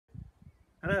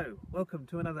Hello, welcome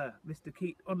to another Mr.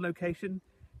 Keet on location.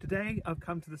 Today I've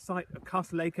come to the site of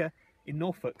Castle Acre in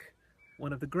Norfolk,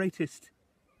 one of the greatest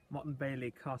Motte and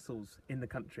Bailey castles in the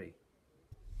country.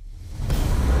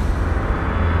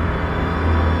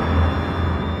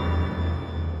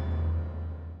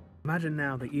 Imagine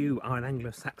now that you are an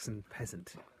Anglo-Saxon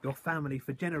peasant. Your family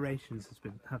for generations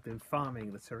have been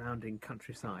farming the surrounding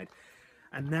countryside,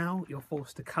 and now you're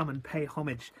forced to come and pay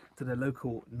homage to the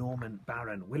local Norman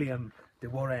baron, William the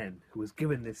Conqueror, who was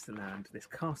given this land, this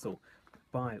castle,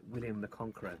 by William the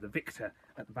Conqueror, the victor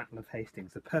at the Battle of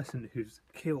Hastings, the person who's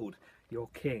killed your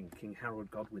king, King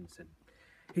Harold Godwinson.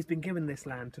 He's been given this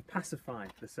land to pacify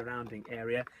the surrounding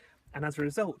area, and as a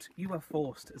result, you are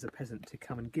forced as a peasant to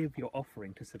come and give your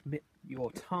offering, to submit your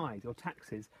tithe, your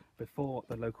taxes, before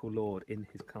the local lord in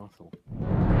his castle.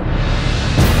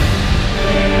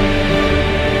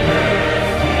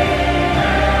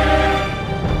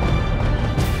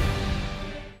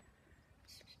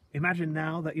 Imagine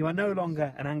now that you are no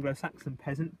longer an Anglo-Saxon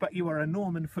peasant, but you are a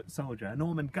Norman foot soldier, a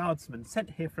Norman guardsman sent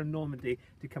here from Normandy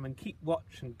to come and keep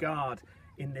watch and guard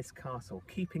in this castle,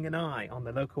 keeping an eye on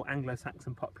the local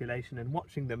Anglo-Saxon population and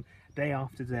watching them day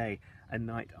after day and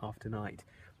night after night.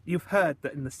 You've heard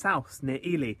that in the south, near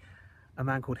Ely, a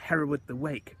man called Hereward the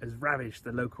Wake has ravaged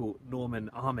the local Norman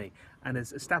army and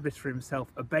has established for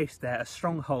himself a base there, a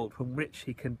stronghold from which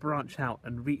he can branch out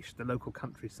and reach the local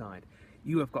countryside.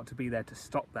 You have got to be there to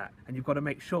stop that, and you've got to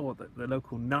make sure that the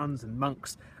local nuns and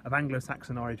monks of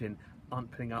Anglo-Saxon origin aren't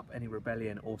putting up any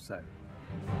rebellion also.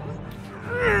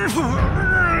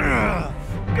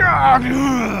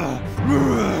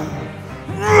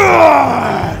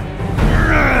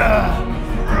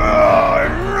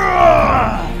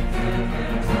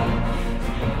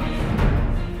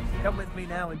 Come with me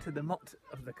now into the motte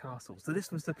of the castle. So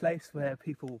this was the place where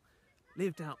people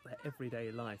lived out their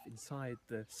everyday life inside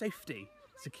the safety,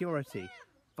 security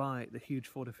by the huge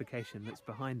fortification that's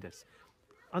behind us.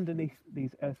 Underneath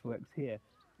these earthworks here,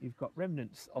 you've got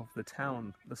remnants of the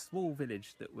town, the small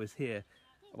village that was here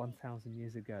 1,000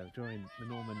 years ago during the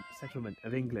Norman settlement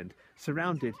of England,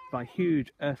 surrounded by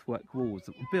huge earthwork walls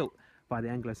that were built by the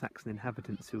Anglo-Saxon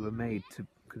inhabitants who were made to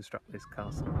construct this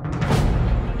castle.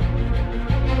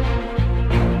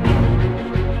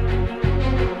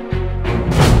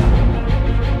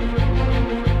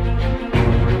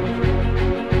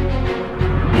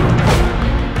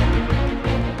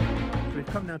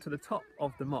 Come now to the top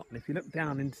of the motte, and if you look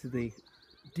down into the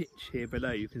ditch here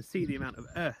below, you can see the amount of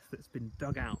earth that's been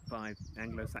dug out by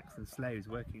Anglo-Saxon slaves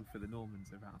working for the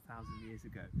Normans about 1,000 years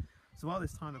ago. So while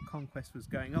this time of conquest was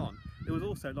going on, there was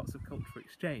also lots of cultural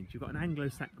exchange. You've got an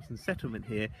Anglo-Saxon settlement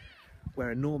here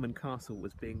where a Norman castle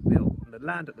was being built, and the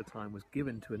land at the time was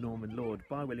given to a Norman lord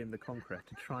by William the Conqueror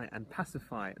to try and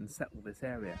pacify and settle this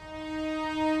area.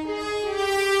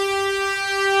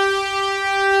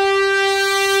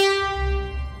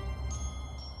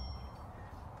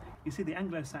 You see, the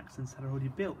Anglo-Saxons had already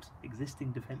built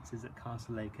existing defences at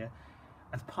Castle Acre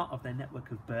as part of their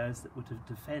network of burhs that were to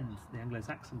defend the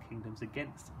Anglo-Saxon kingdoms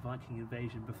against Viking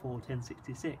invasion before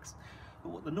 1066.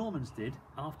 But what the Normans did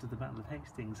after the Battle of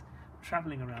Hastings,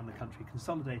 travelling around the country,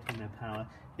 consolidating their power,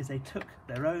 is they took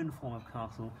their own form of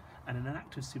castle and in an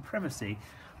act of supremacy,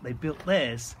 they built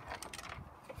theirs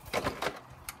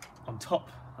on top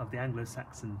of the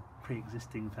Anglo-Saxon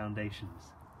pre-existing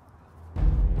foundations.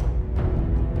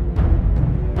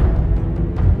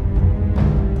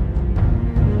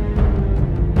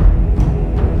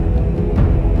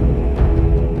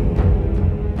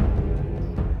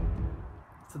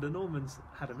 The Normans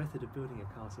had a method of building a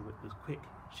castle that was quick,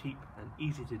 cheap and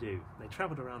easy to do. They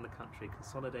travelled around the country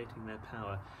consolidating their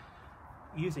power,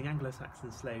 using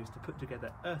Anglo-Saxon slaves to put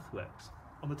together earthworks,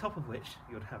 on the top of which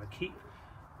you would have a keep,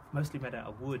 mostly made out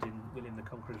of wood in William the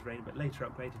Conqueror's reign, but later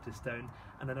upgraded to stone,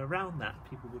 and then around that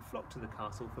people would flock to the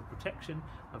castle for protection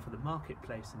and for the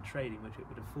marketplace and trading which it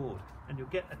would afford. And you'll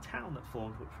get a town that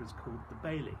formed which was called the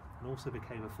Bailey, and also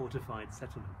became a fortified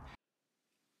settlement.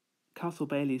 Castle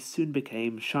Baileys soon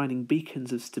became shining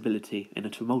beacons of stability in a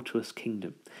tumultuous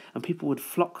kingdom, and people would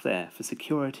flock there for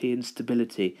security and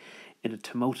stability in a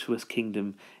tumultuous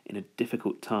kingdom in a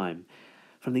difficult time.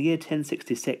 From the year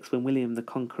 1066, when William the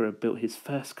Conqueror built his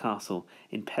first castle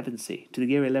in Pevensey, to the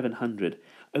year 1100,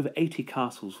 over 80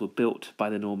 castles were built by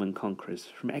the Norman conquerors,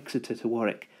 from Exeter to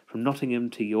Warwick, from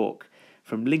Nottingham to York,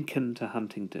 from Lincoln to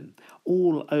Huntingdon.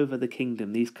 All over the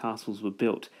kingdom these castles were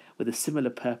built with a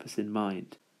similar purpose in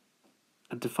mind.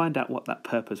 And to find out what that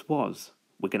purpose was,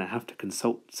 we're going to have to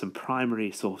consult some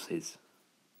primary sources.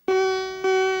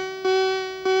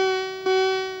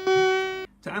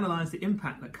 To analyse the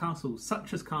impact that castles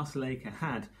such as Castle Acre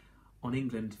had on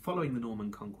England following the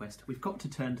Norman Conquest, we've got to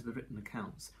turn to the written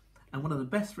accounts. And one of the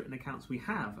best written accounts we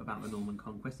have about the Norman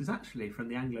Conquest is actually from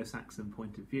the Anglo-Saxon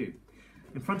point of view.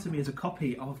 In front of me is a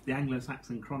copy of the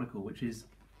Anglo-Saxon Chronicle, which is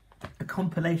a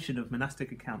compilation of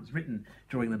monastic accounts written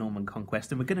during the Norman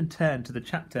Conquest, and we're going to turn to the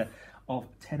chapter of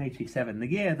 1087, the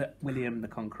year that William the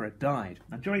Conqueror died.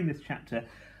 Now, during this chapter,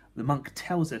 the monk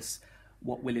tells us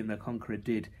what William the Conqueror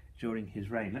did during his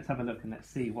reign. Let's have a look and let's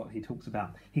see what he talks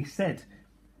about. He said,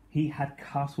 "He had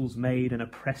castles made and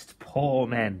oppressed poor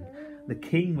men. The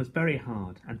king was very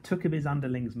hard, and took of his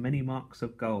underlings many marks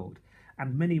of gold,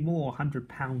 and many more 100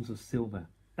 pounds of silver,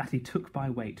 that he took by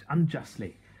weight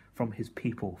unjustly from his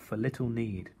people for little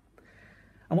need."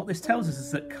 And what this tells us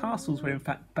is that castles were in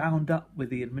fact bound up with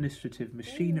the administrative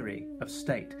machinery of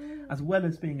state. As well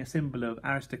as being a symbol of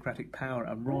aristocratic power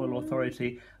and royal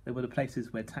authority, they were the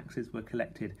places where taxes were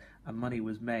collected and money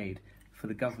was made for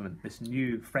the government, this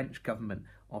new French government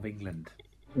of England.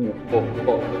 We're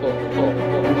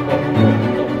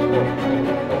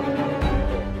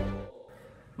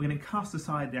going to cast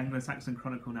aside the Anglo-Saxon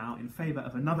Chronicle now in favour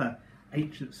of another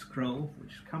ancient scroll,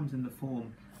 which comes in the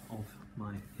form of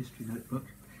my history notebook.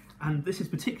 And this is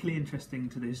particularly interesting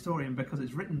to the historian because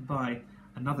it's written by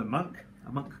another monk,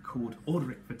 a monk called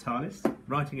Orderic Vitalis,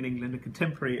 writing in England, a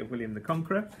contemporary of William the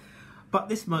Conqueror. But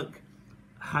this monk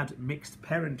had mixed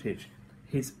parentage.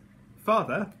 His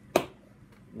father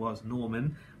was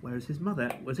Norman, whereas his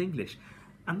mother was English.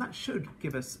 And that should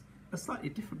give us a slightly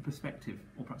different perspective,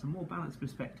 or perhaps a more balanced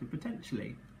perspective,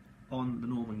 potentially, on the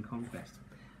Norman Conquest.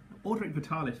 Orderic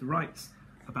Vitalis writes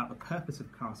about the purpose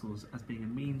of castles as being a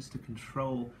means to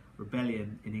control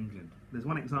rebellion in England. There's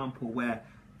one example where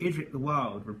Edric the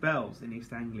Wild rebels in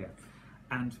East Anglia,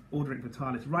 and Orderic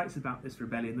Vitalis writes about this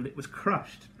rebellion that it was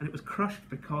crushed, and it was crushed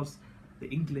because the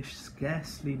English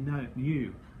scarcely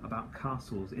knew about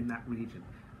castles in that region,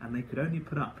 and they could only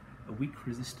put up a weak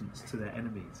resistance to their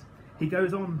enemies. He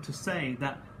goes on to say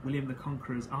that William the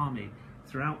Conqueror's army,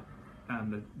 throughout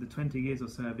the 20 years or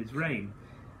so of his reign,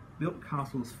 built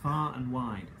castles far and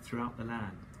wide throughout the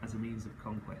land as a means of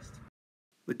conquest.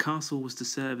 The castle was to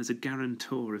serve as a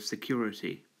guarantor of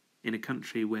security in a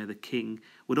country where the king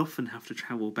would often have to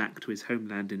travel back to his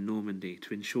homeland in Normandy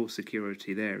to ensure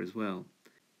security there as well.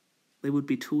 They would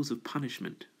be tools of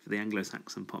punishment for the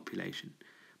Anglo-Saxon population,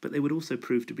 but they would also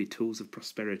prove to be tools of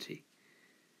prosperity.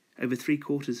 Over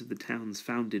 3/4 of the towns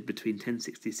founded between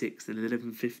 1066 and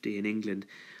 1150 in England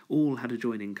all had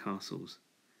adjoining castles.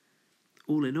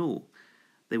 All in all,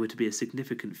 they were to be a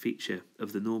significant feature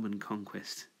of the Norman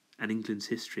Conquest and England's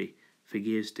history for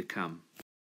years to come.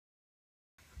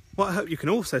 What I hope you can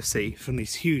also see from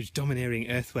these huge domineering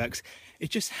earthworks is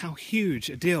just how huge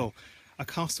a deal a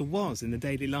castle was in the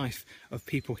daily life of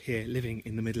people here living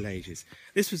in the Middle Ages.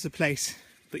 This was the place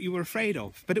that you were afraid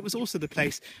of, but it was also the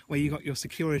place where you got your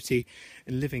security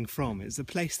and living from. It was the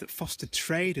place that fostered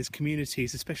trade as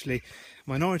communities, especially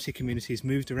minority communities,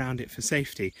 moved around it for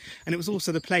safety. And it was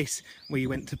also the place where you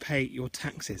went to pay your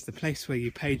taxes, the place where you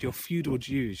paid your feudal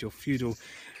dues, your feudal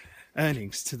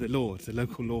earnings to the lord, the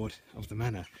local lord of the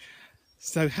manor.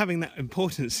 So having that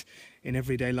importance in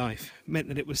everyday life meant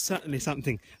that it was certainly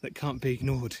something that can't be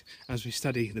ignored as we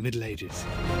study the Middle Ages.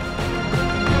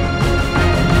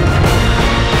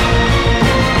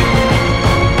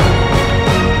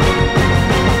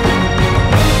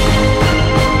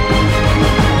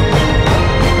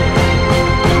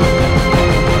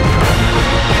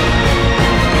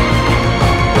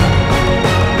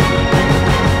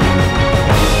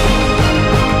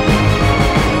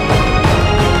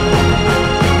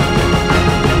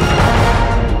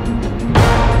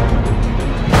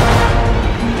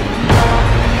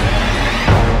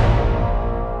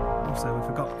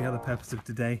 Purpose of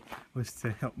today was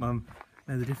to help Mum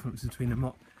know the difference between a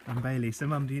Mott and Bailey. So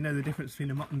Mum, do you know the difference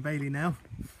between a Mott and Bailey now?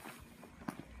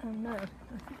 Oh no, I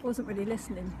wasn't really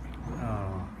listening.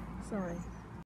 Oh. Sorry.